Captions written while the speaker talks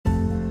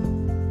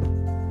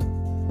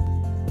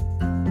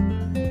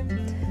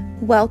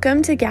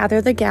Welcome to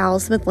Gather the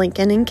Gals with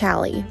Lincoln and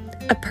Callie,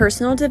 a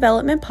personal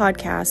development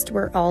podcast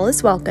where all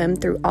is welcome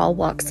through all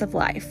walks of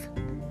life.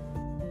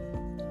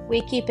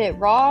 We keep it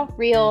raw,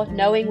 real,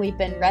 knowing we've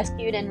been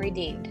rescued and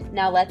redeemed.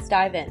 Now let's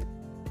dive in.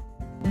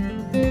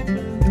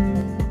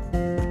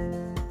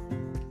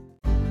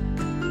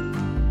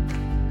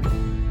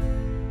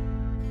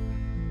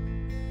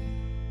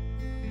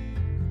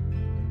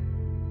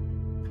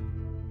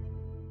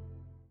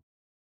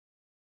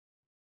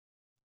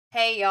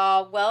 Hey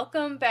y'all,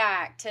 welcome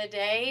back.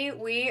 Today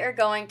we are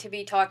going to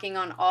be talking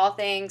on all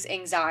things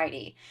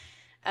anxiety.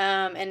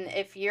 And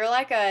if you're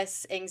like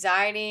us,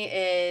 anxiety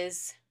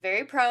is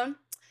very prone,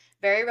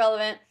 very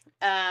relevant.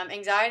 Our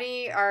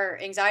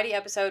anxiety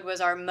episode was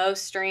our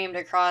most streamed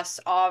across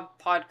all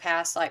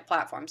podcast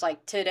platforms.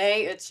 Like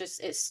today, it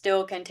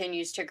still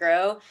continues to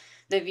grow.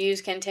 The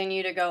views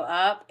continue to go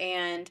up,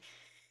 and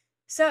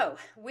so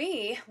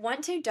we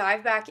want to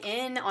dive back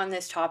in on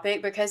this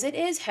topic because it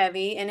is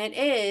heavy and it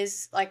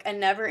is like a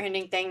never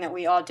ending thing that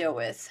we all deal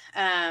with.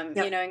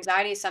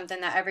 Anxiety is something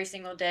that every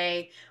single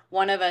day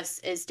one of us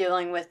is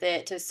dealing with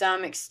it to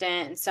some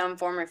extent, in some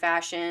form or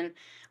fashion,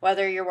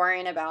 whether you're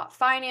worrying about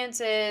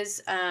finances,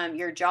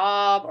 your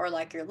job, or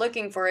like you're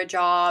looking for a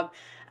job,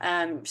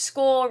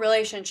 school,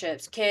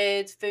 relationships,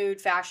 kids, food,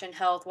 fashion,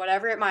 health,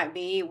 whatever it might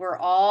be. We're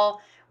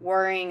all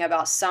worrying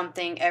about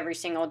something every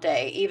single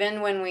day.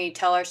 Even when we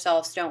tell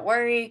ourselves, don't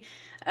worry,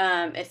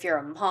 if you're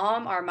a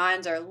mom, our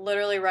minds are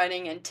literally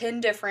running in 10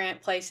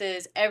 different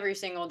places every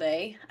single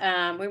day.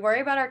 We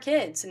worry about our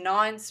kids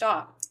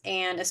nonstop,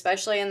 and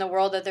especially in the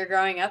world that they're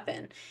growing up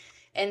in.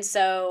 And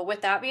so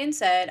with that being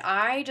said,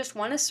 I just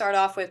want to start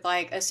off with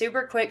like a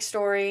super quick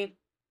story.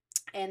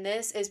 And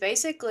this is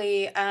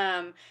basically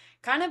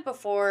kind of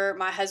before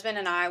my husband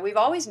and I, we've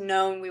always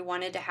known we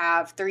wanted to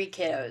have 3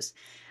 kiddos.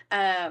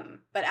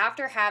 But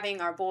after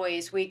having our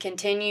boys, we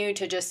continue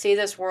to just see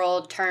this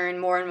world turn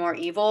more and more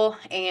evil.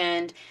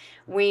 And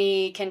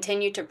we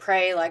continue to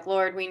pray like,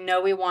 Lord, we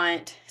know we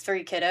want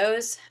 3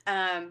 kiddos.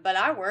 But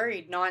I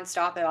worried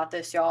nonstop about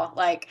this, y'all.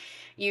 Like,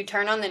 you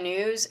turn on the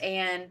news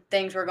and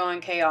things were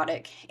going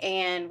chaotic.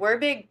 And we're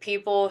big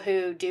people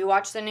who do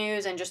watch the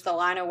news, and just the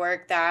line of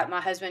work that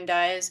my husband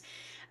does,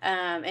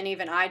 and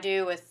even I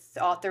do with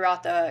all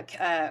throughout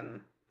the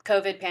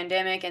COVID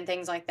pandemic and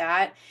things like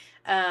that.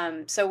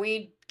 So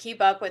we keep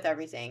up with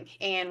everything,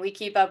 and we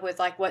keep up with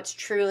like what's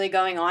truly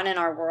going on in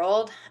our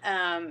world,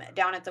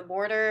 down at the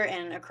border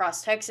and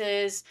across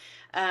Texas,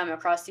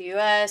 across the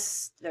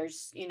US.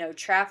 There's,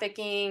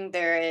 trafficking,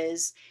 there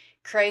is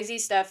crazy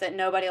stuff that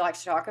nobody likes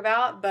to talk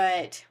about,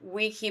 but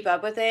we keep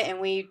up with it, and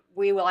we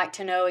would like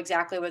to know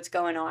exactly what's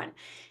going on.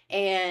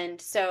 And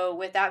so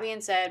with that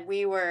being said,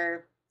 he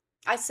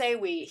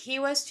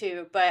was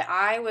too, but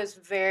I was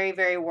very,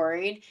 very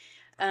worried,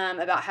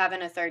 about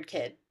having a 3rd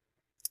kid.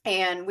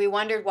 And we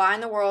wondered, why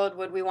in the world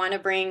would we want to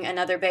bring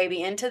another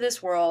baby into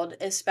this world,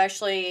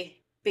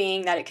 especially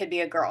being that it could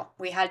be a girl.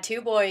 We had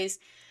 2 boys.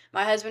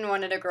 My husband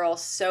wanted a girl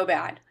so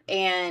bad.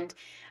 And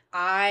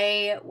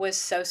I was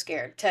so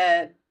scared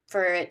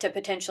for it to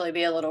potentially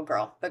be a little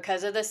girl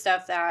because of the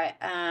stuff that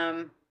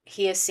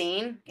he has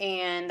seen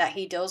and that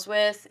he deals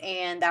with,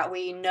 and that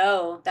we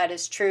know that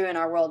is true in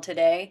our world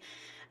today.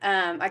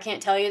 I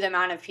can't tell you the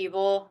amount of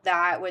people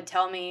that would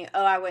tell me,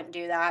 oh, I wouldn't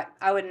do that.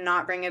 I would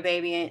not bring a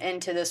baby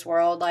into this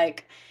world.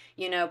 Like,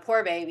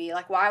 poor baby.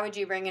 Like, why would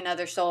you bring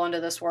another soul into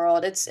this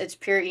world? It's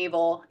pure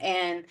evil.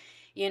 And,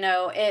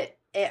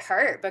 it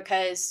hurt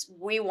because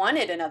we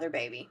wanted another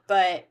baby.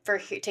 But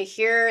to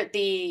hear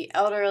the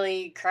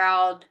elderly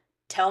crowd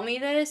tell me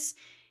this,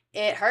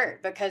 it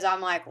hurt because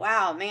I'm like,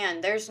 wow, man,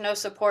 there's no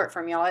support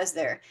from y'all, is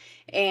there?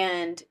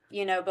 And,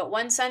 but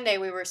one Sunday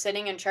we were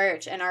sitting in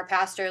church, and our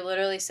pastor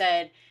literally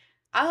said,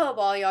 I hope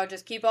all y'all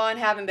just keep on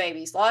having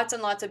babies, lots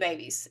and lots of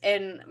babies.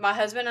 And my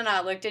husband and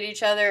I looked at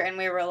each other and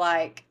we were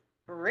like,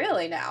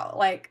 really now?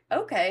 Like,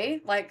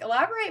 okay, like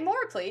elaborate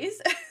more,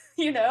 please.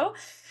 you know?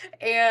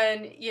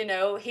 And,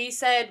 he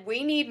said,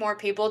 we need more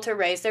people to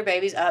raise their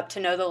babies up to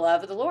know the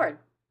love of the Lord.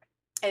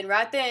 And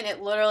right then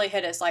it literally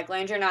hit us. Like,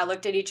 Landry and I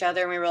looked at each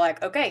other and we were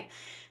like, okay,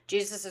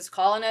 Jesus is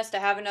calling us to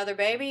have another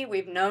baby.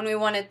 We've known we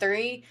wanted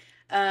 3.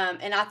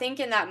 And I think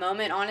in that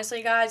moment,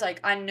 honestly, guys,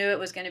 like I knew it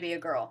was going to be a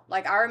girl.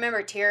 Like I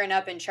remember tearing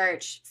up in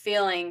church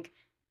feeling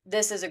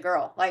this is a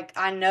girl. Like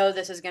I know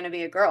this is going to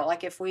be a girl.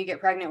 Like if we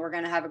get pregnant, we're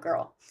going to have a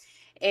girl.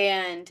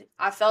 And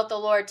I felt the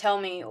Lord tell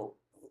me,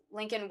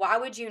 Lincoln, why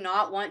would you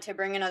not want to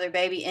bring another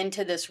baby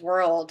into this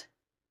world?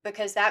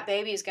 Because that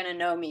baby is going to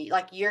know me.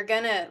 Like you're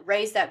going to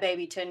raise that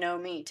baby to know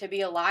me, to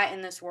be a light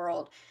in this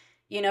world.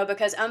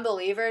 Because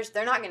unbelievers,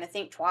 they're not going to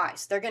think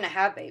twice. They're going to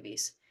have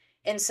babies.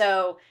 And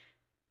so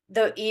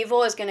the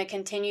evil is going to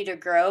continue to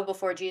grow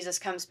before Jesus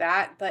comes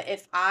back. But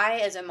if I,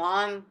 as a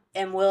mom,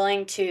 am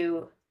willing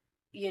to,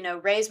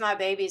 raise my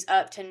babies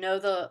up to know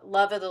the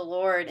love of the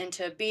Lord and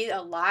to be a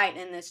light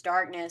in this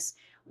darkness,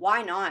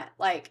 why not?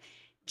 Like,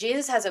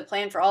 Jesus has a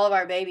plan for all of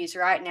our babies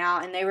right now,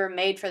 and they were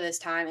made for this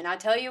time. And I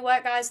tell you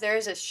what, guys, there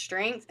is a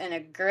strength and a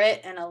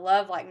grit and a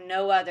love like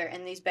no other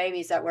in these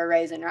babies that we're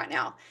raising right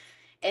now.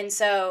 And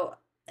so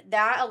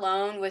that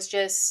alone was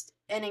just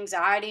an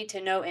anxiety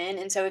to no end.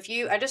 And so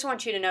I just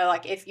want you to know,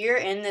 like, if you're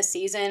in this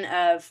season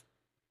of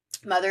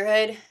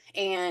motherhood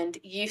and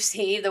you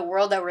see the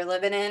world that we're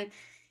living in,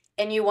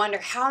 and you wonder,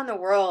 how in the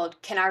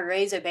world can I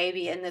raise a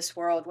baby in this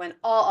world when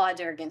all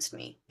odds are against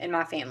me and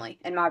my family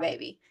and my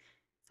baby?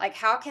 Like,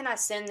 how can I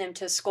send them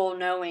to school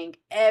knowing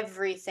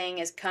everything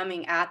is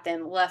coming at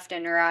them left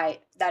and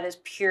right that is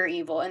pure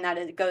evil and that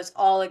it goes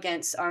all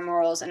against our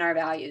morals and our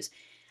values?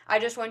 I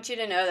just want you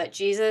to know that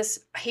Jesus,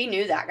 he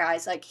knew that,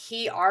 guys. Like,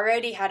 he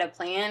already had a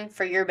plan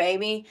for your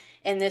baby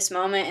in this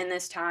moment, in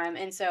this time.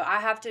 And so I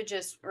have to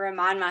just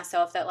remind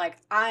myself that, like,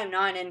 I am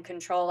not in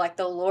control. Like,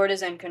 the Lord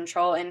is in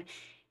control, and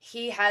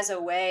he has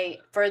a way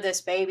for this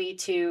baby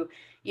to,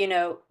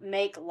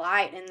 make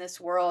light in this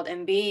world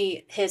and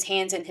be his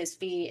hands and his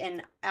feet.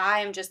 And I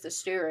am just a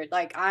steward.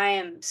 Like, I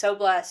am so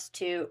blessed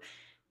to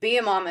be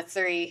a mom of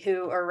three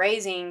who are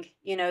raising,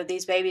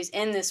 these babies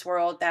in this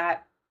world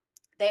that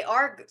they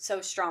are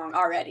so strong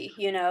already,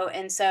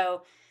 And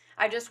so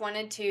I just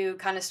wanted to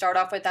kind of start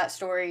off with that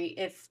story.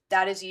 If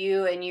that is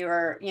you and you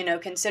are,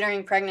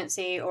 considering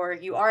pregnancy, or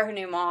you are a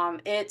new mom,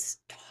 it's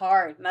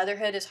hard.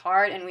 Motherhood is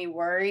hard, and we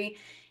worry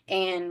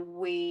and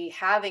we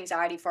have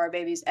anxiety for our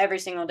babies every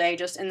single day,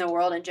 just in the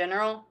world in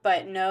general.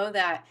 But know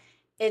that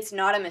it's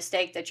not a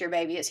mistake that your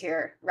baby is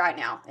here right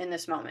now in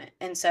this moment.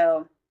 And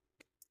so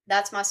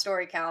that's my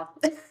story, Cal.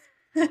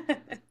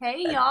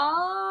 Hey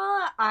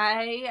y'all,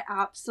 I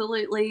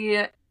absolutely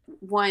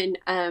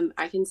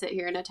I can sit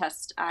here and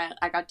attest.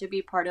 I got to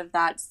be part of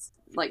that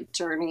like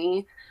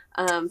journey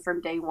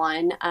from day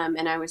one.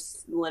 And I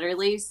was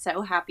literally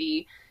so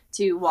happy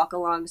to walk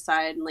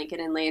alongside Lincoln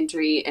and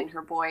Landry and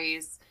her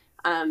boys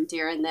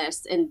during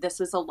this. And this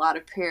was a lot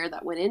of prayer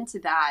that went into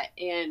that,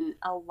 and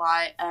a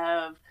lot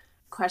of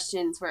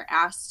questions were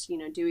asked,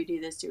 do we do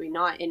this, do we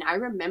not? And I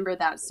remember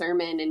that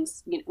sermon, and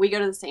we go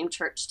to the same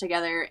church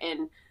together,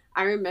 and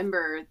I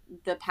remember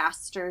the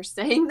pastor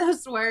saying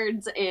those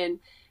words. And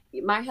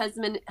my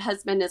husband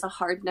is a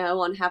hard no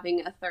on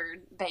having a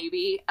third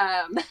baby.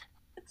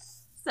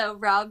 So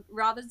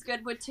Rob is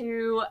good with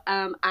two.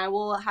 I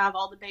will have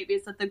all the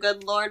babies that the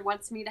good Lord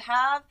wants me to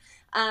have.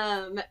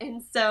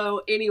 And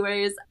so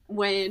anyways,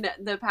 when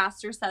the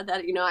pastor said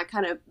that, I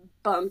kind of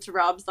bumped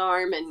Rob's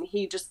arm, and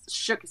he just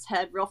shook his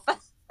head real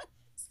fast.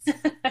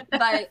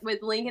 But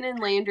with Lincoln and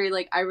Landry,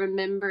 like, I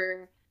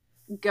remember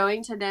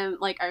going to them,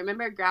 like, I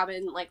remember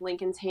grabbing like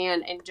Lincoln's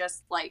hand, and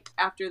just like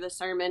after the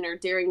sermon or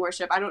during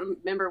worship, I don't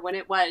remember when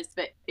it was,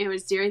 but it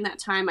was during that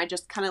time, I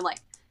just kind of like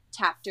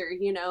tapped her,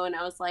 and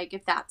I was like,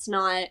 if that's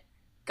not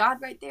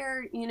God right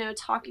there,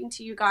 talking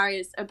to you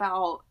guys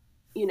about,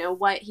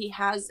 what he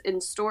has in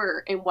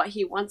store and what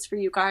he wants for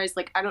you guys,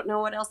 like, I don't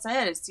know what else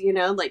is,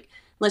 like,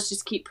 let's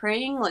just keep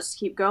praying, let's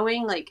keep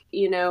going, like,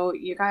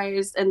 you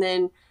guys. And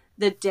then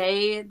the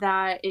day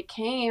that it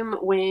came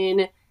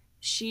when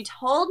she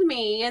told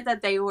me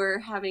that they were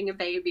having a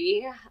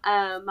baby,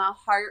 my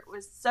heart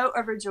was so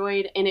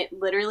overjoyed. And it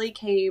literally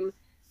came,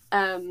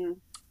 you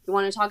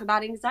want to talk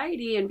about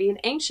anxiety and being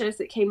anxious,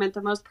 it came at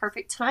the most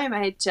perfect time.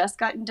 I had just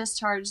gotten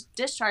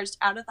discharged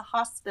out of the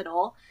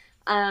hospital.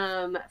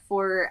 I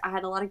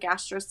had a lot of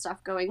gastro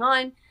stuff going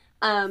on.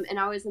 And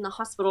I was in the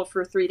hospital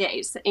for 3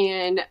 days,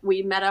 and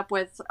we met up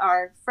with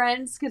our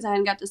friends because I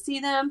hadn't got to see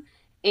them.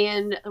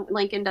 And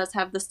Lincoln does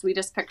have the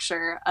sweetest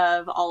picture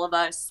of all of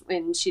us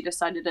when she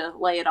decided to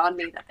lay it on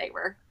me that they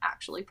were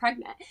actually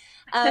pregnant.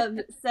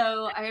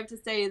 So I have to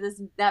say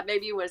that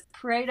baby was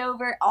prayed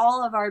over.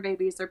 All of our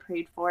babies are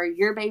prayed for.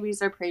 Your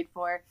babies are prayed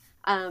for.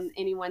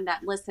 Anyone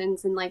that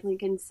listens, and like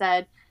Lincoln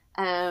said,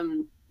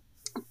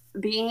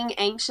 being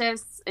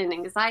anxious and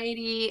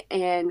anxiety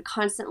and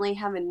constantly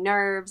having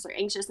nerves or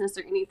anxiousness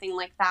or anything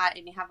like that,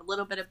 and you have a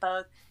little bit of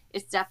both,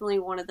 it's definitely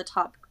one of the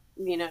top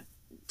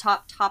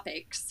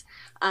topics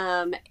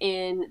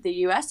in the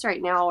US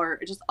right now, or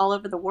just all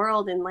over the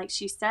world. And like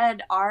she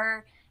said,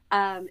 our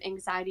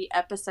anxiety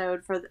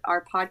episode for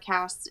our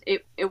podcast,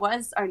 it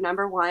was our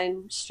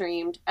 #1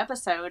 streamed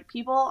episode.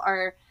 People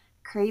are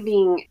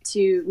craving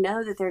to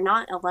know that they're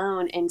not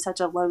alone in such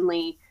a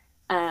lonely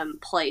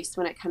place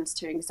when it comes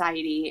to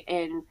anxiety.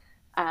 And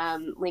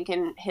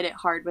Lincoln hit it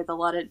hard with a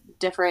lot of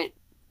different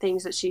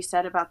things that she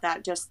said about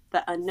that, just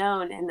the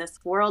unknown in this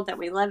world that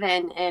we live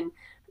in. And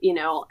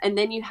and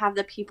then you have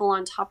the people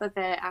on top of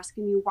it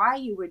asking you why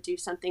you would do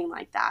something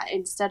like that,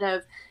 instead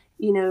of,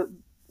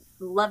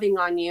 loving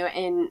on you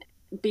and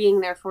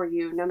being there for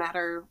you no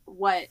matter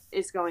what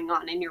is going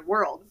on in your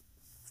world.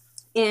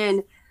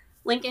 And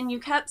Lincoln, you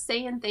kept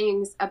saying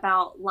things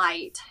about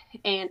light,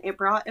 and it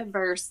brought a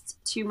verse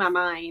to my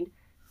mind.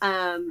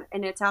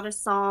 And it's out of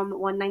Psalm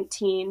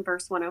 119,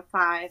 verse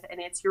 105. And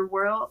it's your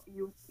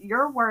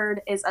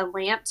word is a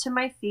lamp to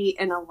my feet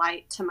and a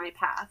light to my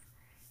path.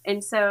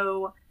 And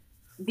so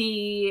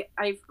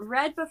I've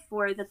read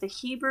before that the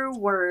Hebrew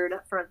word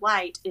for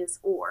light is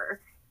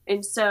or.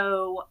 And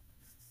so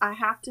I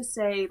have to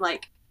say,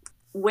 like,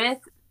 with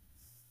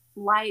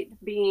light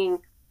being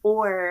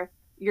or,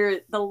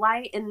 the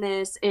light in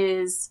this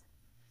is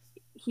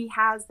he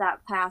has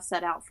that path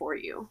set out for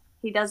you.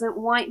 He doesn't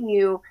want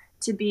you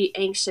to be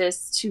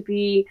anxious, to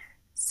be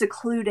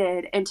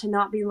secluded, and to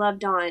not be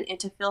loved on, and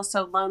to feel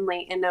so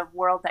lonely in a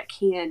world that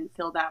can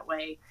feel that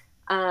way.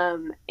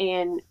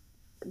 And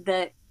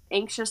the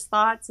anxious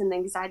thoughts and the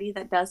anxiety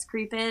that does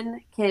creep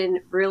in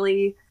can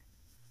really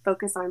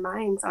focus our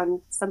minds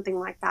on something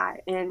like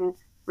that and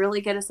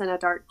really get us in a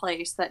dark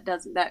place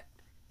that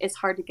is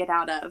hard to get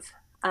out of.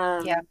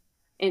 Yeah.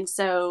 And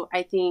so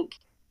I think,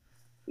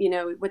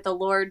 with the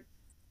Lord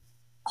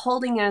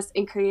holding us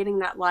and creating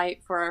that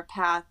light for our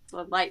path,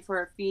 a light for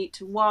our feet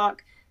to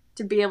walk,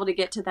 to be able to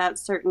get to that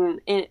certain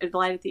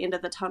light at the end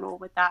of the tunnel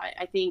with that,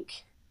 I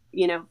think,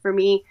 for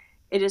me,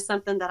 it is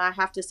something that I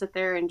have to sit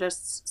there and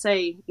just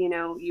say,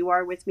 you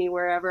are with me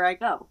wherever I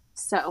go.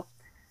 So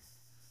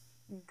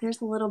there's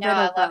a little bit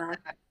of a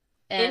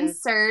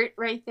insert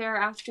right there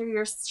after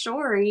your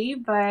story,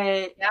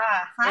 but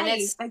yeah, hi, and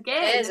it's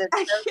again. it's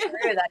so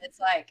true that it's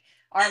like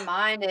our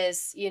mind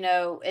is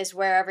is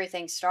where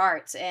everything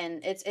starts,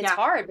 and it's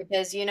hard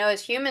because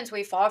as humans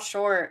we fall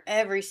short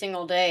every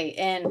single day,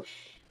 and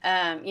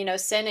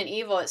sin and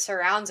evil, it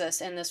surrounds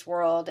us in this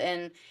world.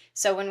 And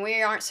so when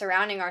we aren't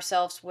surrounding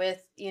ourselves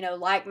with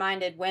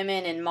like-minded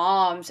women and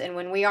moms, and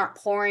when we aren't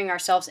pouring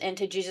ourselves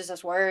into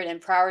Jesus's word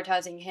and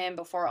prioritizing him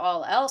before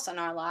all else in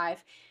our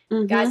life,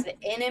 guys, the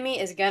enemy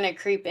is going to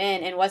creep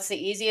in. And what's the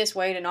easiest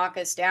way to knock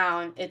us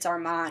down? It's our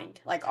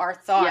mind, like our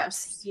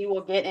thoughts. Yes. He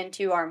will get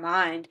into our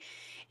mind.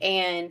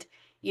 And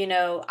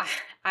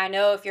I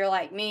know if you're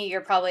like me,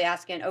 you're probably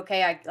asking,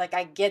 okay,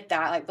 I get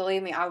that. Like,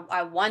 believe me,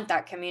 I want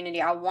that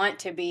community. I want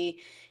to be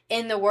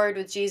in the word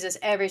with Jesus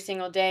every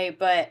single day.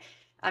 But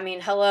I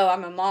mean, hello,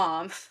 I'm a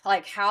mom.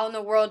 Like, how in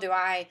the world do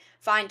I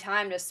find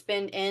time to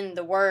spend in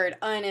the word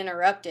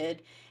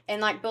uninterrupted?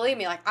 And like, believe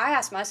me, like I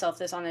ask myself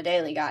this on a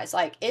daily, guys.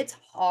 Like, it's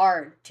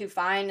hard to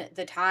find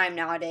the time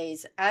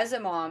nowadays as a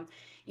mom,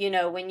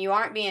 when you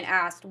aren't being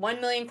asked 1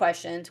 million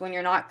questions, when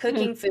you're not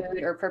cooking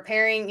food or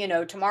preparing,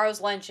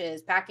 tomorrow's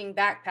lunches, packing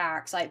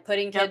backpacks, like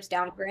putting kids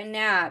down for a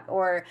nap,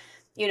 or,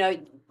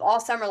 all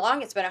summer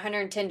long it's been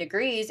 110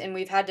 degrees and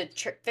we've had to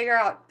figure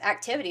out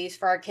activities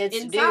for our kids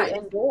Inside. to do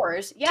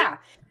indoors. Yeah.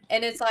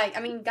 And it's like,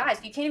 I mean, guys,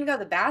 you can't even go to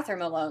the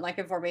bathroom alone, like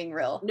if we're being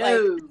real. No,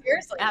 like,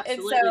 seriously.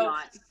 absolutely and so,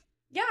 not.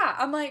 yeah,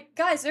 I'm like,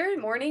 guys, there are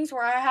mornings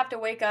where I have to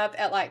wake up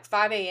at like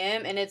 5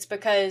 a.m. and it's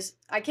because,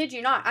 I kid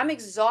you not, I'm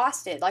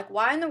exhausted. Like,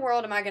 why in the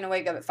world am I going to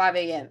wake up at 5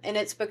 a.m.? And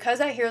it's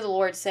because I hear the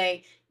Lord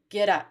say,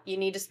 get up. You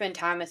need to spend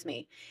time with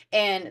me.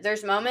 And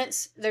there's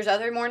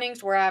other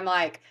mornings where I'm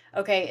like,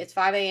 okay, it's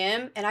 5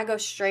 a.m. and I go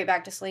straight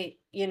back to sleep,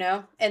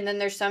 And then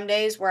there's some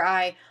days where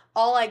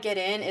all I get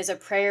in is a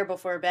prayer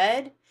before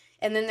bed.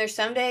 And then there's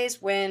some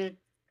days when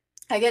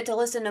I get to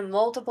listen to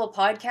multiple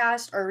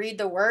podcasts or read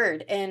the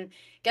word. And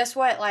guess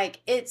what? Like,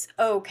 it's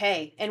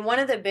okay. And one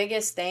of the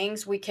biggest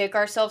things we kick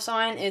ourselves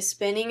on is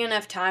spending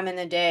enough time in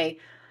the day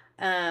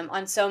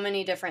on so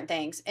many different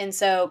things. And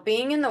so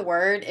being in the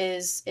word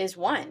is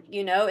one,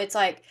 it's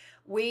like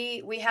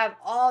we have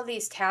all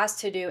these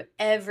tasks to do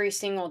every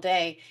single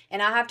day.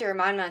 And I have to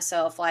remind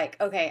myself, like,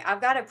 okay,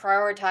 I've got to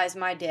prioritize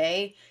my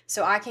day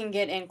so I can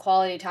get in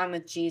quality time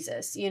with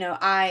Jesus.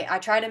 I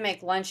try to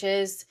make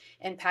lunches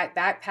and pack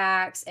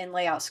backpacks and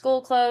lay out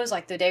school clothes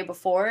like the day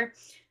before.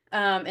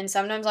 And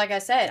sometimes, like I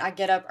said, I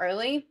get up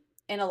early,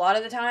 and a lot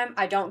of the time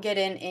I don't get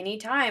in any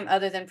time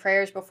other than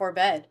prayers before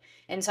bed.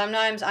 And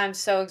sometimes I'm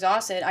so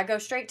exhausted, I go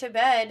straight to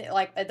bed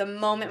like at the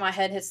moment my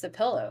head hits the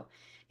pillow.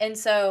 And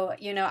so,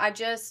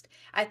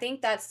 I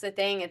think that's the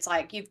thing. It's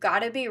like you've got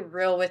to be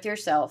real with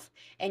yourself,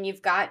 and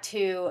you've got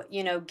to,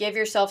 give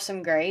yourself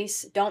some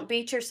grace. Don't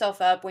beat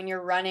yourself up when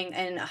you're running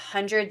in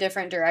 100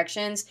 different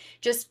directions.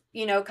 Just,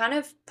 kind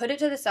of put it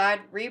to the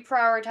side,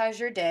 reprioritize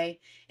your day,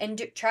 and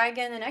try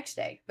again the next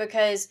day,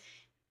 because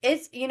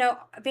it's,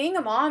 being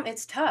a mom,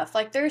 it's tough.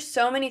 Like, there's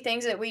so many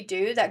things that we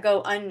do that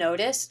go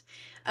unnoticed.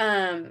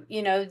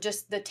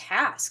 Just the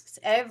tasks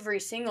every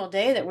single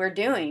day that we're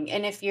doing.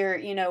 And if you're,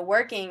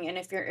 working, and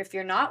if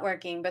you're not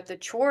working, but the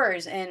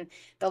chores and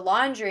the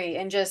laundry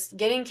and just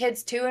getting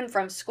kids to and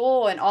from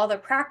school and all the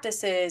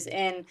practices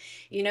and,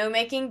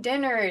 making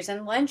dinners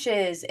and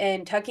lunches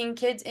and tucking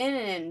kids in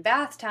and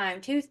bath time,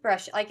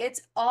 toothbrush, like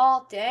it's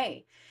all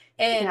day.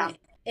 And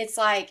it's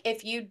like,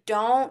 if you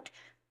don't,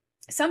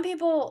 some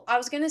people, I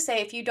was going to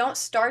say, if you don't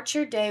start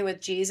your day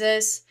with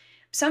Jesus,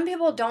 some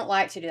people don't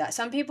like to do that.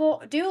 Some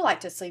people do like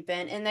to sleep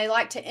in, and they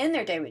like to end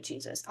their day with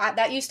Jesus.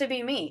 That used to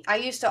be me. I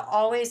used to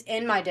always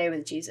end my day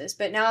with Jesus.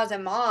 But now as a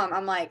mom,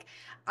 I'm like,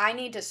 I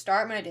need to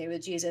start my day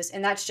with Jesus.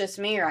 And that's just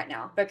me right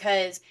now.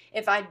 Because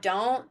if I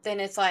don't, then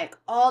it's like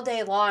all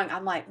day long,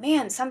 I'm like,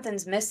 man,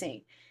 something's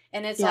missing.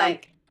 And it's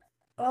like,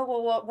 oh,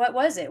 well, what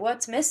was it?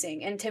 What's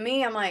missing? And to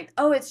me, I'm like,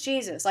 oh, it's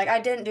Jesus. Like, I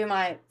didn't do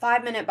my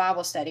 5-minute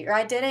Bible study, or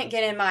I didn't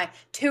get in my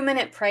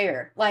 2-minute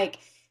prayer. Like,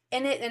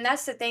 and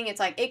that's the thing.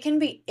 It's like, it can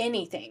be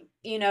anything,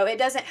 it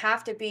doesn't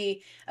have to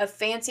be a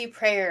fancy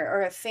prayer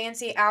or a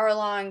fancy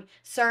hour-long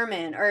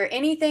sermon or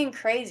anything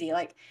crazy.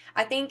 Like,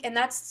 I think, and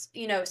that's,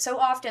 so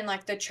often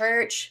like the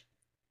church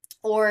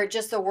or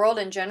just the world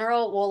in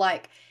general will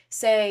like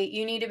say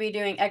you need to be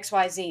doing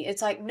XYZ.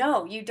 It's like,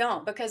 no, you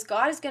don't, because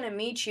God is going to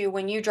meet you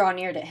when you draw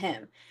near to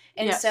him.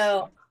 And Yes.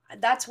 so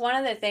that's one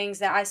of the things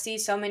that I see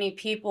so many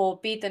people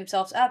beat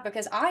themselves up,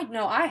 because I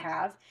know I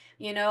have,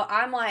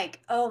 I'm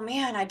like, oh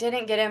man, I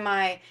didn't get in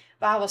my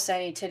Bible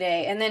study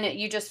today. And then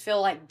you just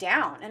feel like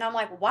down. And I'm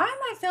like, why am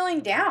I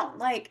feeling down?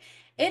 Like,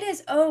 it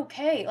is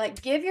okay.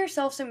 Like, give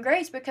yourself some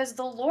grace, because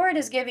the Lord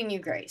is giving you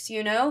grace,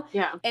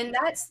 Yeah. And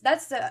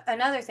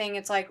another thing.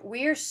 It's like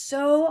we're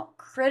so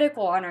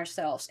critical on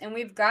ourselves, and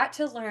we've got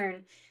to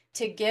learn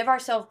to give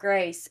ourselves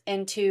grace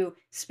and to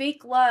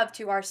speak love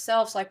to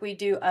ourselves like we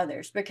do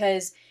others.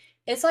 Because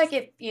it's like,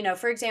 if,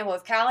 for example,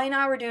 if Callie and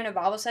I were doing a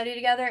Bible study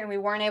together and we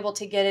weren't able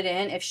to get it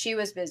in, if she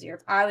was busy or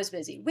if I was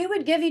busy, we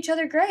would give each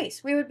other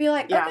grace. We would be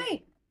like, Yeah.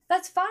 okay,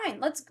 that's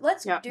fine. Let's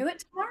Yeah. do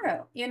it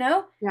tomorrow,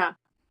 Yeah.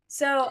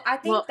 So I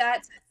think Well,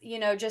 that's,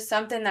 just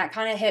something that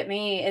kind of hit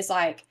me, is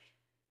like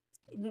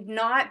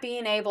not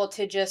being able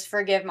to just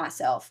forgive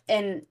myself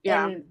and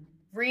yeah.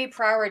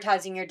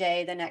 reprioritizing your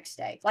day the next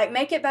day. Like,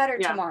 make it better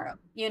Yeah. tomorrow,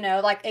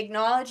 like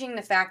acknowledging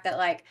the fact that,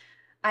 like,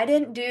 I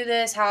didn't do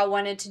this how I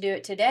wanted to do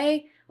it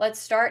today. Let's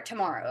start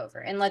tomorrow over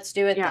and let's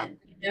do it Yeah.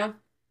 then.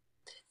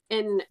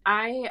 And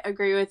I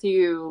agree with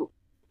you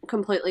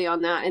completely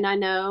on that. And I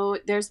know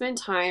there's been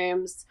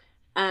times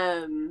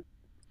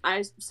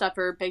I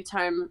suffer big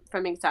time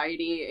from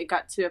anxiety. It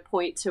got to a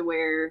point to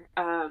where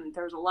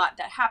there was a lot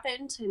that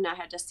happened, and I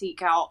had to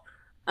seek out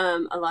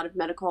a lot of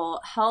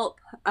medical help,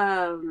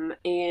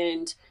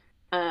 and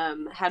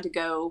had to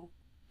go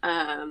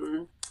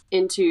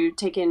into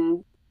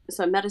taking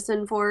some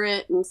medicine for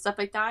it and stuff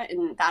like that.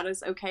 And that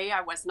is okay.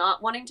 I was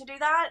not wanting to do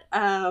that.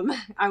 I'm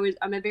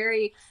a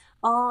very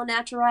all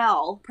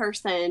natural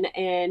person,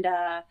 and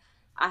I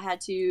had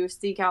to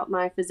seek out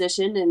my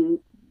physician and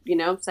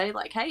say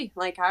like, hey,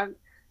 like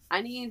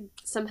I need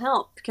some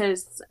help,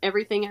 because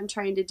everything I'm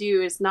trying to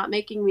do is not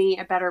making me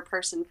a better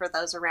person for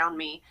those around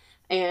me.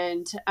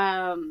 And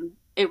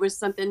it was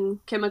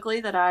something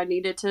chemically that I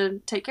needed to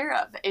take care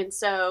of. And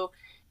so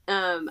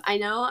I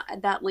know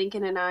that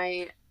Lincoln and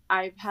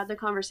I've had the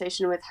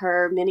conversation with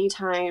her many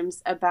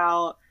times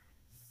about,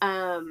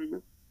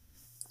 do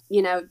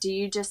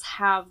you just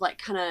have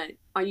like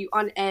are you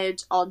on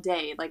edge all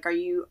day? Like, are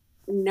you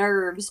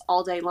nerves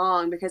all day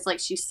long? Because like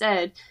she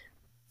said,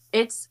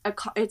 it's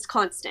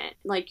constant.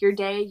 Like, your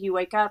day, you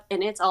wake up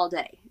and it's all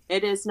day.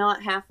 It is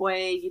not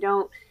halfway. You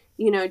don't,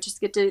 just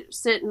get to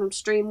sit and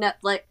stream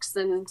Netflix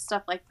and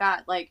stuff like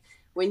that. Like,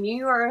 when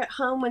you are at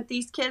home with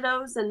these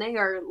kiddos and they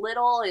are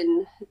little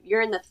and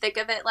you're in the thick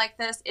of it like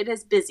this, it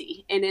is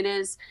busy.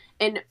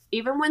 And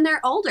even when they're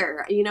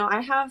older,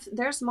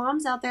 there's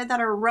moms out there that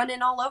are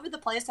running all over the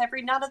place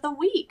every night of the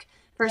week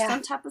for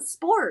some type of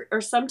sport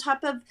or some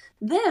type of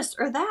this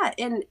or that.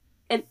 And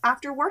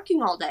after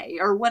working all day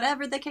or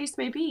whatever the case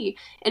may be.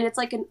 And it's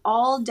like an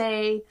all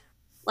day,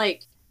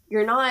 like,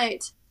 you're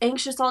not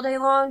anxious all day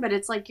long, but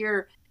it's like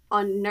you're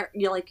on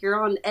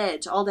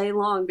edge all day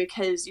long,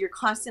 because you're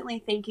constantly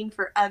thinking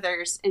for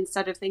others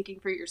instead of thinking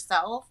for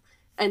yourself.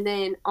 And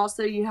then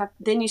also you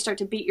start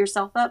to beat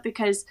yourself up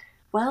because,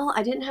 well,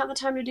 I didn't have the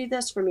time to do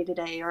this for me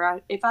today,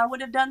 or if I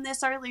would have done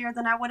this earlier,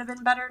 then I would have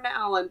been better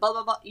now, and blah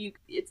blah blah.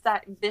 It's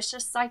that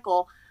vicious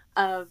cycle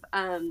of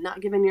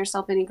not giving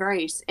yourself any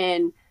grace.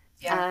 And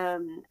I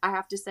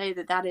have to say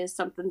that is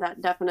something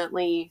that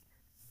definitely,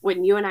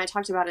 when you and I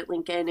talked about it,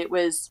 Lincoln, it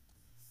was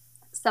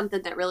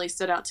something that really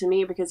stood out to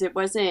me, because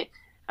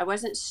I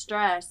wasn't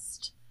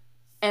stressed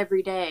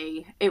every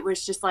day. It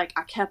was just like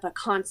I kept a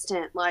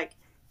constant, like,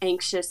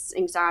 anxious,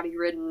 anxiety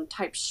ridden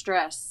type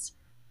stress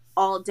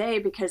all day,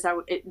 because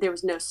there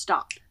was no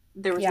stop.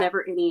 There was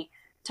never any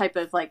type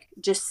of like,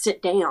 just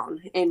sit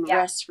down and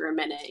rest for a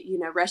minute,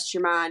 rest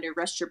your mind or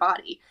rest your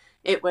body.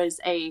 It was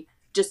a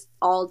just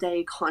all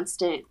day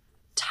constant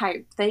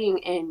type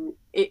thing, and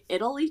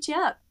it'll eat you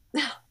up.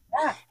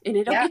 And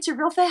it'll get you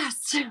real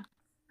fast.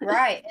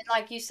 Right. And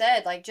like you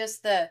said, like,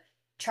 just the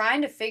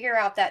trying to figure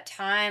out that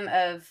time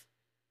of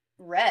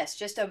rest,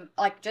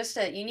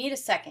 you need a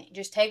second,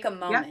 just take a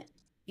moment,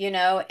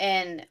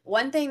 and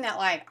one thing that,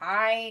 like,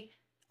 I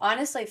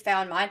honestly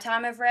found my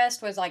time of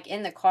rest was like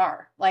in the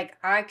car. Like,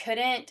 I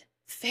couldn't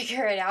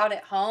figure it out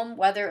at home,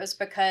 whether it was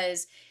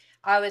because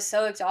I was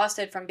so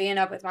exhausted from being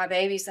up with my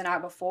babies the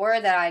night before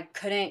that I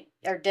couldn't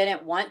or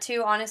didn't want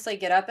to honestly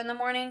get up in the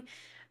morning,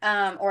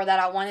 or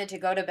that I wanted to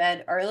go to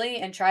bed early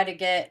and try to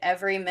get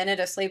every minute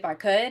of sleep I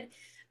could.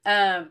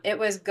 It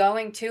was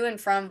going to and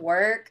from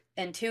work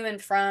and to and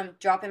from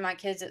dropping my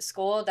kids at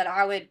school that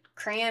I would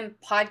cram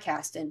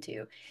podcast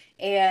into.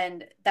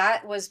 And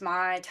that was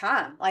my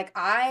time. Like,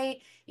 I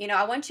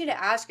want you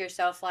to ask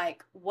yourself,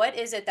 like, what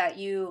is it that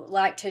you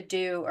like to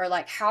do? Or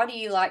like, how do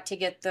you like to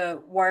get the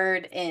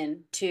word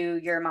into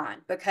your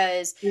mind?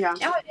 Because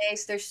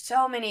nowadays there's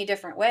so many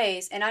different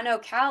ways. And I know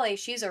Callie,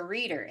 she's a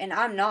reader and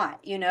I'm not,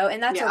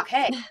 and that's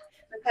okay.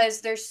 Because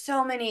there's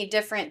so many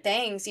different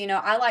things,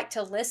 I like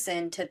to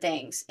listen to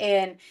things.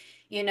 And,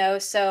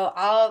 So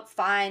I'll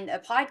find a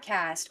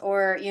podcast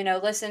or,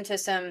 listen to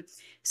some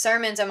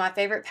sermons of my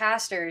favorite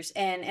pastors,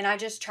 and I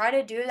just try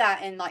to do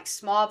that in like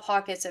small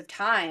pockets of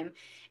time.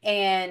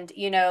 And,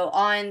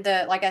 on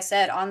the, like I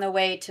said, on the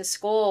way to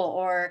school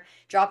or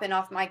dropping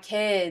off my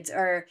kids,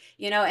 or,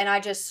 and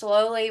I just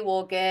slowly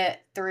will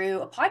get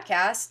through a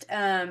podcast,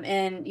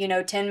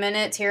 in, 10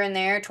 minutes here and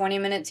there, 20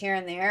 minutes here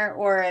and there.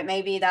 Or it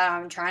may be that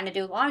I'm trying to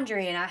do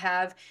laundry and I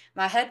have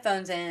my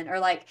headphones in, or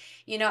like,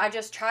 I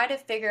just try to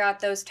figure out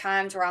those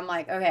times where I'm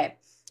like, okay,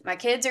 my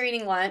kids are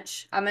eating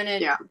lunch. I'm going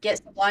to get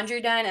some laundry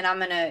done, and I'm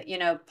going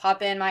to,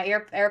 pop in my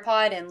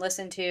AirPod and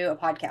listen to a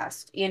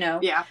podcast.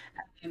 Yeah.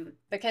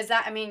 Because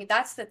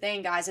that's the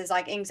thing, guys, is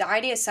like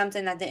anxiety is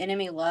something that the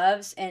enemy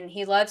loves, and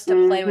he loves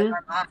to play with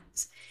our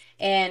minds.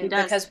 And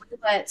because we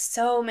let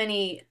so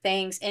many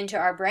things into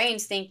our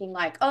brains thinking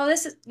like, oh,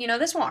 this is,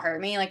 this won't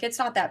hurt me. Like, it's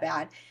not that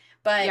bad.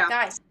 But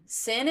guys,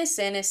 sin is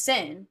sin is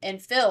sin,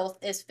 and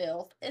filth is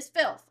filth is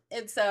filth.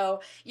 And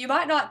so you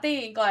might not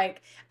think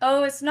like,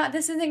 oh, this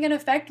isn't going to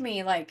affect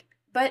me. Like,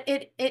 but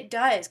it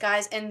does,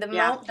 guys. And the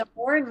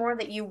more and more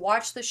that you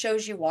watch the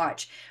shows you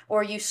watch,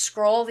 or you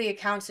scroll the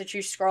accounts that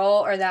you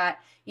scroll, or that,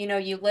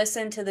 you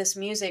listen to this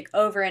music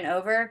over and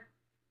over,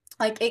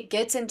 like it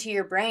gets into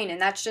your brain.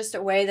 And that's just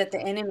a way that the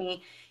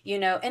enemy,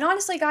 and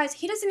honestly, guys,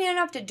 he doesn't even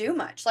have to do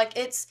much. Like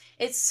it's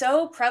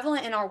so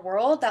prevalent in our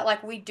world that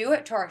like we do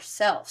it to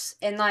ourselves.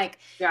 And like,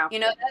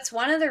 that's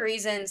one of the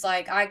reasons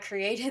like I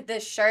created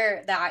this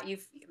shirt that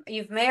you've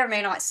may or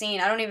may not seen.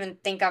 I don't even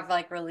think I've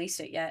like released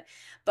it yet.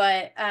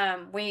 But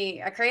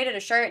I created a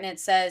shirt, and it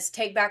says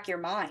 "Take Back Your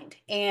Mind,"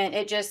 and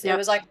it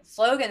was like a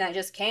slogan that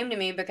just came to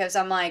me, because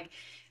I'm like,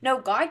 no,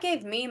 God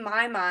gave me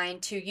my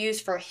mind to use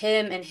for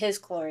Him and His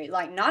glory,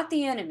 like not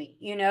the enemy,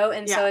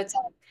 And so it's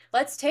like,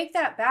 let's take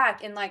that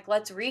back, and like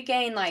let's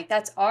regain, like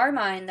that's our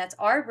mind, that's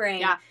our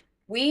brain. Yeah.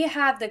 We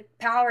have the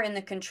power and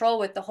the control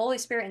with the Holy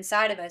Spirit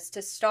inside of us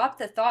to stop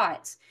the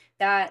thoughts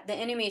that the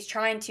enemy is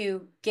trying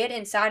to get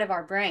inside of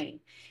our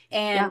brain.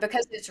 And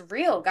because it's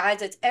real,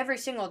 guys, it's every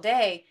single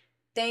day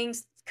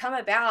things come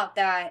about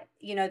that,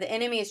 the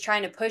enemy is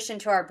trying to push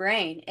into our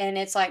brain. And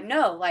it's like,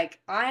 no, like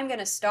I'm going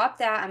to stop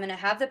that. I'm going to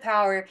have the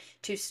power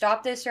to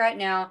stop this right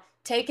now.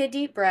 Take a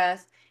deep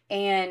breath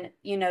and,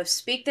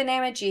 speak the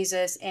name of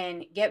Jesus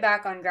and get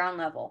back on ground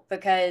level,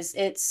 because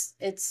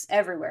it's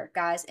everywhere,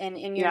 guys. And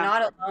you're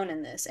not alone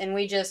in this. And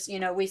we just,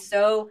 we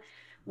so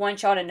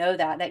want y'all to know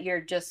that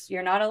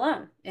you're not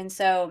alone. And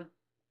so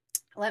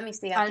let me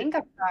see. I think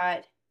I've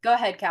got, go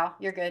ahead, Cal.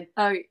 You're good.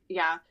 Oh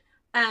yeah.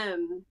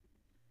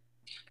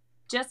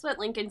 Just what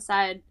Lincoln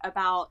said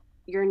about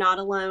you're not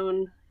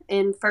alone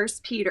in 1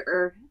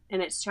 Peter,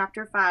 and it's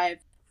chapter 5,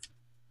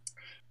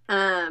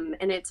 and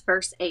it's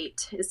verse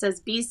 8. It says,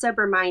 "Be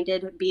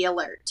sober-minded, be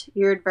alert.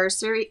 Your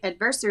adversary,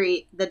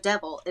 the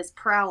devil, is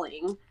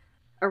prowling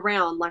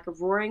around like a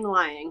roaring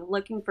lion,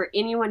 looking for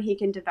anyone he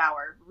can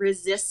devour.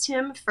 Resist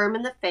him, firm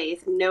in the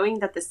faith, knowing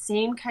that the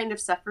same kind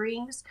of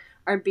sufferings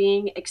are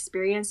being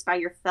experienced by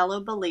your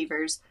fellow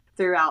believers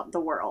throughout the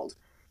world."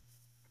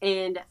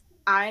 And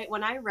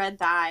when I read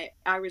that,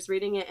 I was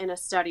reading it in a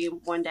study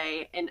one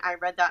day, and I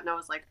read that and I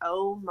was like,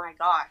 oh my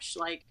gosh,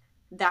 like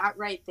that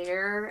right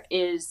there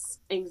is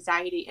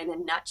anxiety in a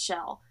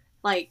nutshell.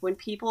 Like when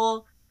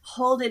people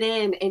hold it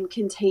in and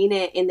contain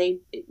it, and they,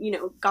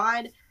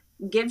 God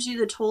gives you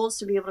the tools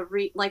to be able to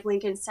read, like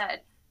Lincoln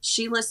said,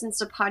 she listens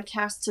to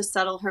podcasts to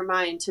settle her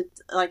mind, to,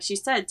 like she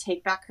said,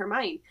 take back her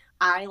mind.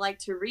 I like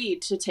to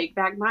read to take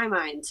back my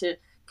mind, to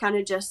kind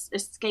of just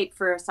escape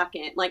for a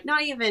second, like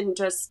not even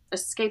just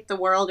escape the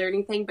world or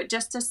anything, but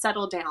just to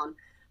settle down.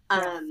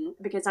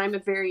 Because I'm a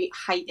very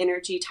high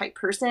energy type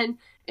person.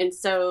 And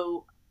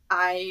so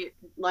I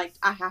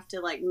have to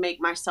like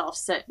make myself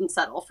sit and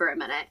settle for a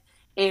minute.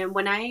 And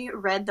when I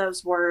read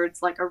those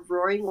words, like a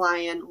roaring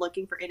lion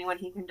looking for anyone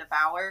he can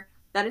devour,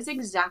 that is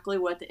exactly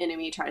what the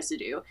enemy tries to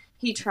do.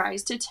 He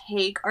tries to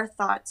take our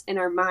thoughts and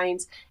our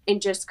minds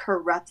and just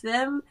corrupt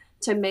them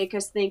to make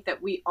us think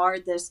that we are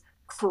this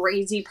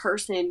crazy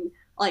person,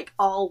 like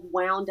all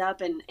wound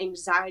up in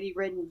anxiety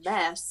ridden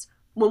mess,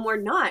 when we're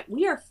not.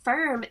 We are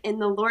firm in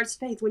the Lord's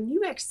faith. When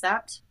you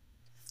accept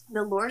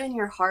the Lord in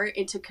your heart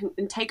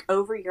and take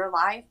over your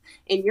life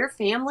and your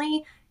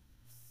family,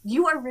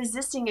 you are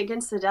resisting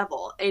against the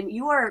devil, and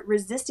you are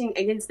resisting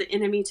against the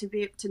enemy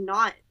to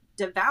not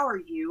devour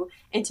you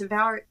and to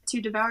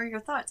devour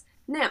your thoughts.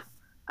 Now,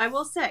 I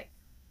will say,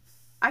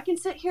 I can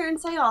sit here and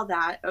say all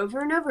that over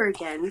and over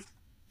again,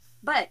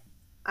 but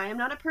I am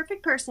not a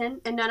perfect person,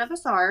 and none of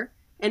us are,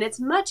 and it's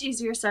much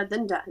easier said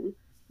than done.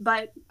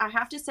 But I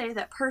have to say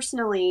that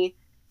personally,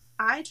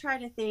 I try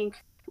to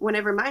think,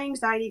 whenever my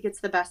anxiety gets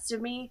the best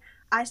of me,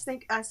 I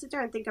sit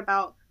there and think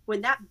about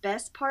when that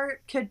best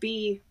part could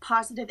be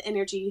positive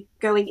energy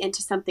going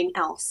into something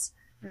else,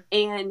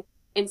 and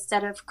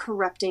instead of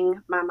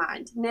corrupting my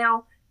mind.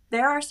 Now,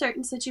 there are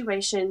certain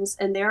situations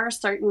and there are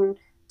certain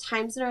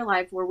times in our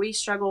life where we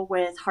struggle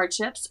with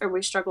hardships or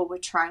we struggle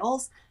with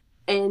trials.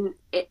 And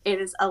it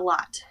is a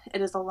lot.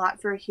 It is a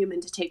lot for a human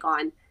to take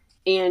on.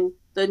 And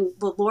the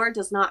Lord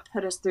does not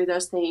put us through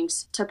those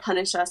things to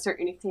punish us or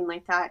anything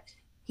like that.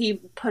 He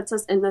puts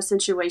us in those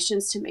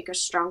situations to make us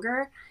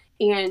stronger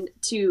and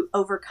to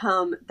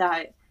overcome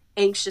that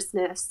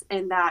anxiousness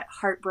and that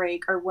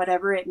heartbreak or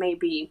whatever it may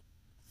be,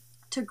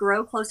 to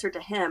grow closer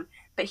to him.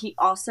 But he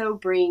also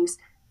brings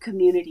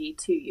community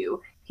to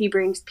you. He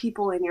brings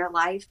people in your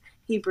life.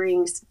 He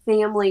brings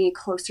family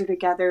closer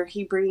together.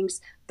 He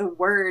brings the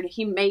word.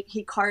 He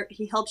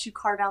helps you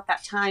carve out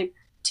that time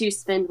to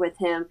spend with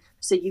him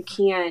so you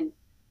can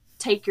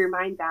take your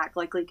mind back,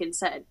 like Lincoln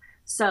said.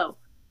 So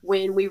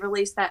when we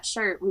release that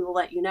shirt, we will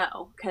let you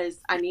know,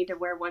 because I need to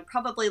wear one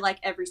probably like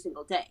every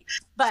single day.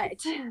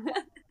 But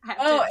I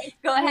have to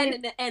go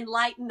ahead and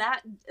lighten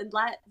that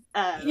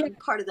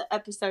part of the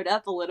episode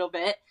up a little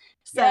bit.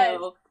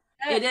 So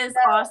it is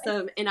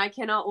awesome. And I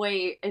cannot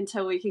wait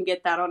until we can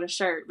get that on a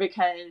shirt,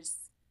 because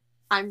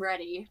I'm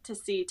ready to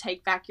see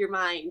Take Back Your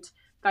Mind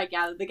by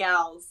Gather the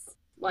Gals.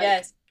 Like,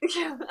 yes.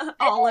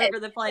 all over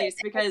the place,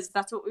 because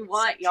that's what we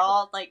want,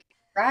 y'all. Like,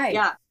 right.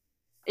 Yeah.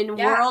 In a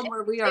world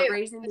where we are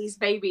raising these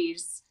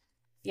babies,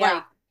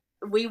 like,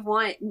 we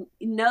want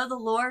know the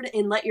Lord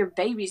and let your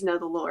babies know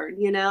the Lord,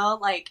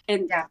 like,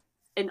 and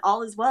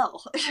all is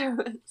well.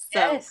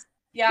 So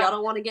y'all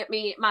don't want to get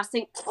me my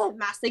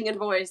singing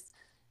voice.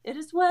 It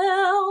is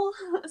well.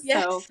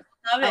 Yes. So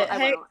love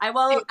it. I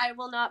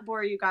will not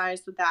bore you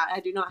guys with that. I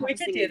do not have a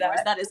singing voice.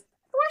 That is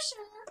for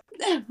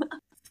sure.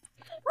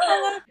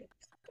 I love it.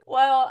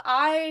 Well,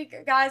 I'm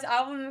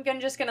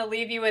just going to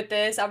leave you with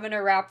this. I'm going to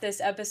wrap this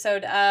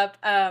episode up.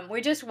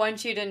 We just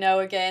want you to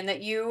know again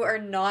that you are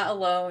not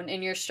alone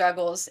in your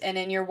struggles and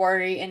in your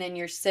worry and in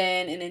your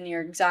sin and in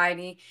your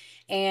anxiety.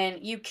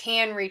 And you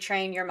can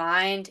retrain your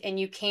mind and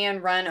you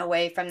can run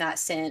away from that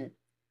sin.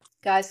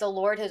 Guys, the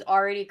Lord has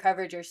already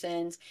covered your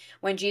sins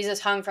when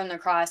Jesus hung from the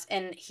cross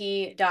and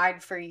he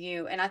died for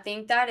you. And I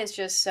think that is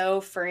just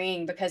so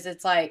freeing, because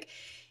it's like,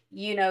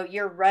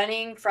 you're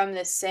running from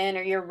this sin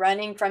or you're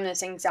running from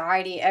this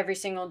anxiety every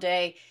single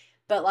day.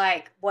 But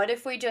like, what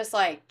if we just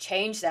like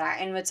change that?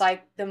 And it's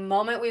like the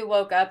moment we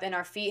woke up and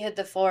our feet hit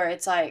the floor,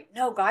 it's like,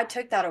 no, God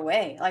took that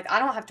away. Like, I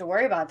don't have to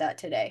worry about that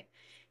today,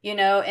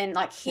 and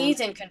like he's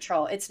in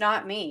control. It's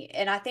not me.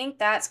 And I think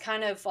that's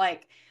kind of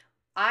like,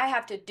 I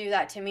have to do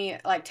that to me,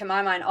 like to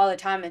my mind all the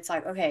time. It's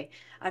like, okay,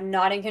 I'm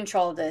not in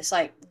control of this.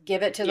 Like,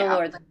 give it to the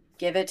Lord. Like,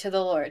 give it to the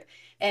Lord.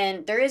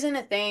 And there isn't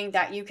a thing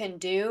that you can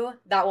do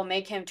that will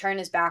make him turn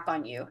his back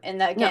on you.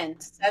 And that, again,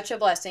 such a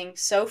blessing,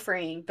 so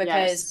freeing,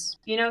 because,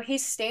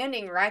 he's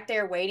standing right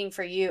there waiting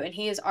for you, and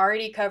he has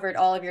already covered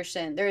all of your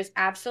sin. There is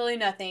absolutely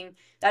nothing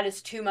that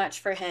is too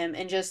much for him.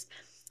 And just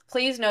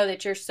please know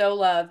that you're so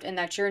loved and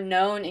that you're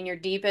known in your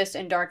deepest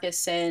and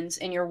darkest sins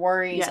and your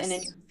worries and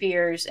in your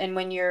fears. And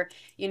when you're,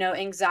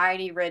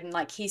 anxiety ridden,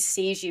 like he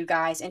sees you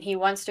guys and he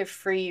wants to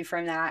free you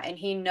from that. And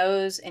he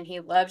knows and he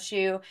loves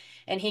you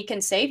and he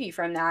can save you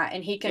from that.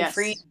 And he can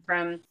free you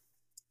from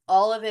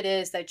all of it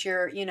is that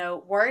you're,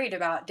 worried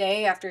about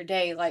day after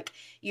day. Like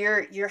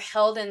you're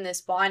held in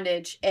this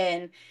bondage.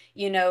 And,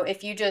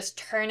 if you just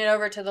turn it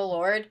over to the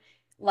Lord,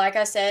 like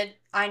I said,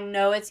 I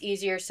know it's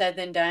easier said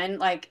than done.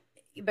 Like,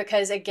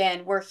 because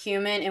again, we're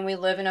human and we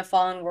live in a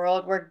fallen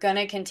world. We're going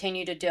to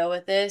continue to deal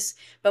with this,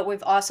 but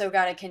we've also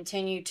got to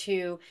continue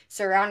to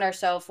surround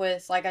ourselves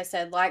with, like I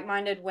said,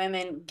 like-minded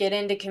women, get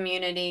into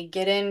community,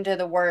 get into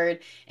the word,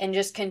 and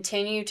just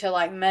continue to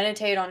like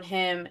meditate on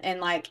him and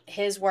like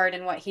his word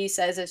and what he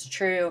says is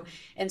true.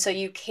 And so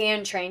you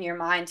can train your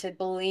mind to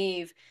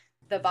believe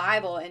the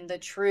Bible and the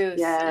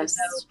truth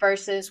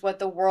versus what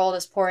the world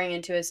is pouring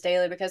into us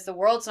daily, because the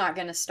world's not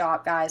going to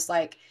stop, guys.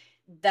 Like,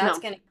 that's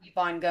going to keep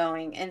on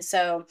going. And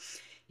so,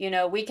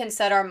 we can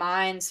set our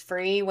minds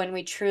free when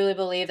we truly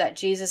believe that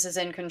Jesus is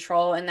in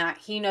control and that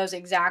he knows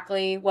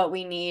exactly what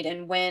we need.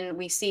 And when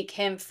we seek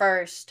him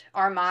first,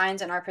 our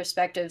minds and our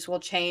perspectives will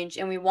change,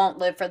 and we won't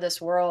live for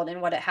this world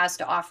and what it has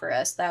to offer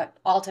us that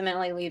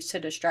ultimately leads to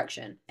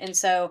destruction. And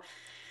so,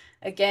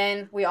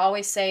 again, we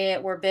always say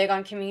it, we're big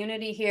on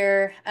community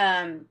here.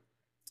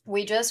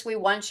 We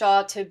want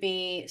y'all to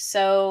be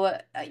so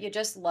you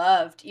just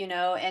loved,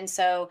 and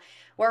so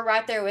we're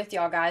right there with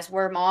y'all, guys.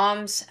 We're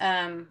moms,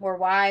 we're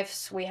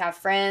wives, we have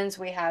friends,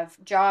 we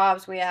have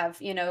jobs, we have,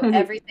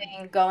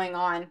 everything going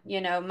on,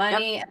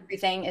 money,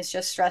 everything is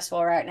just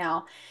stressful right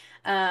now.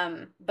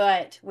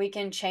 But we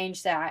can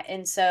change that.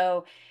 And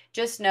so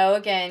just know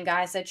again,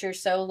 guys, that you're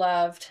so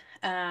loved.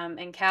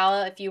 And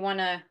Cal, if you want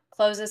to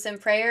close us in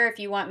prayer, if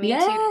you want me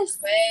to,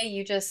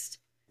 you just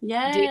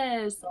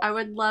I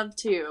would love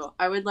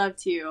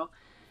to.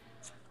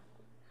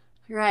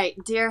 Right.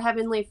 Dear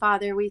Heavenly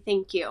Father, we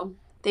thank you.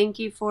 Thank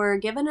you for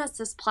giving us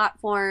this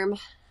platform,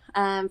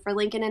 for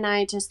Lincoln and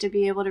I just to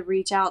be able to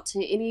reach out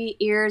to any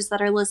ears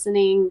that are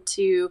listening,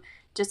 to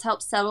just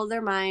help settle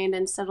their mind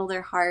and settle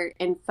their heart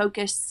and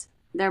focus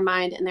their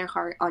mind and their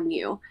heart on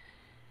you.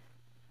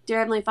 Dear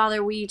Heavenly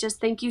Father, we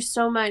just thank you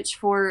so much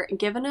for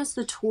giving us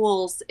the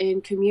tools in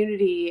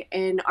community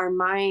and our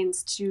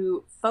minds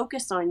to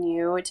focus on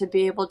you, to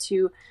be able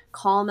to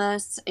calm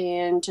us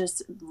and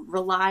just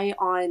rely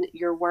on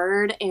your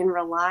word and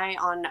rely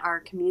on our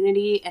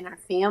community and our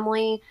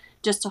family,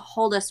 just to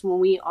hold us when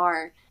we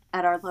are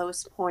at our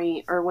lowest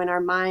point or when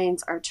our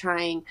minds are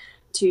trying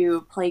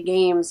to play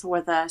games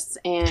with us.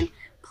 And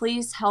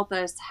please help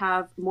us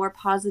have more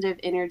positive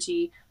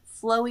energy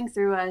flowing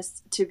through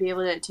us to be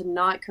able to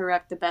not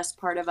corrupt the best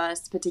part of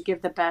us, but to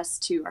give the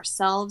best to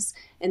ourselves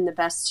and the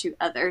best to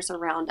others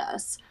around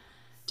us.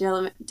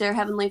 Dear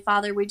Heavenly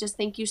Father, we just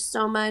thank you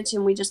so much,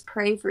 and we just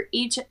pray for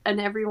each and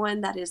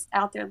everyone that is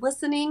out there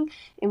listening.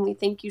 And we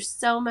thank you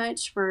so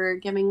much for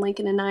giving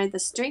Lincoln and I the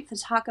strength to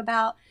talk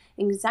about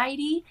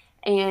anxiety,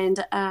 and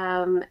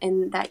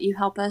that you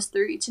help us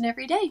through each and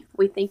every day.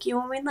 We thank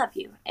you and we love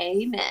you.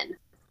 Amen.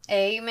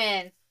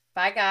 Amen.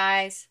 Bye,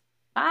 guys.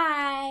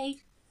 Bye.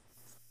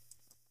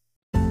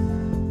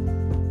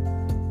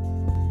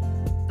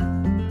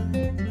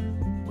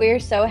 We're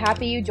so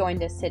happy you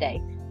joined us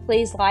today.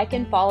 Please like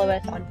and follow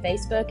us on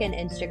Facebook and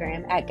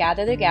Instagram at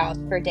Gather the Gals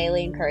for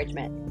daily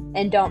encouragement.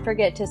 And don't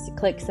forget to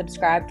click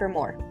subscribe for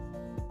more.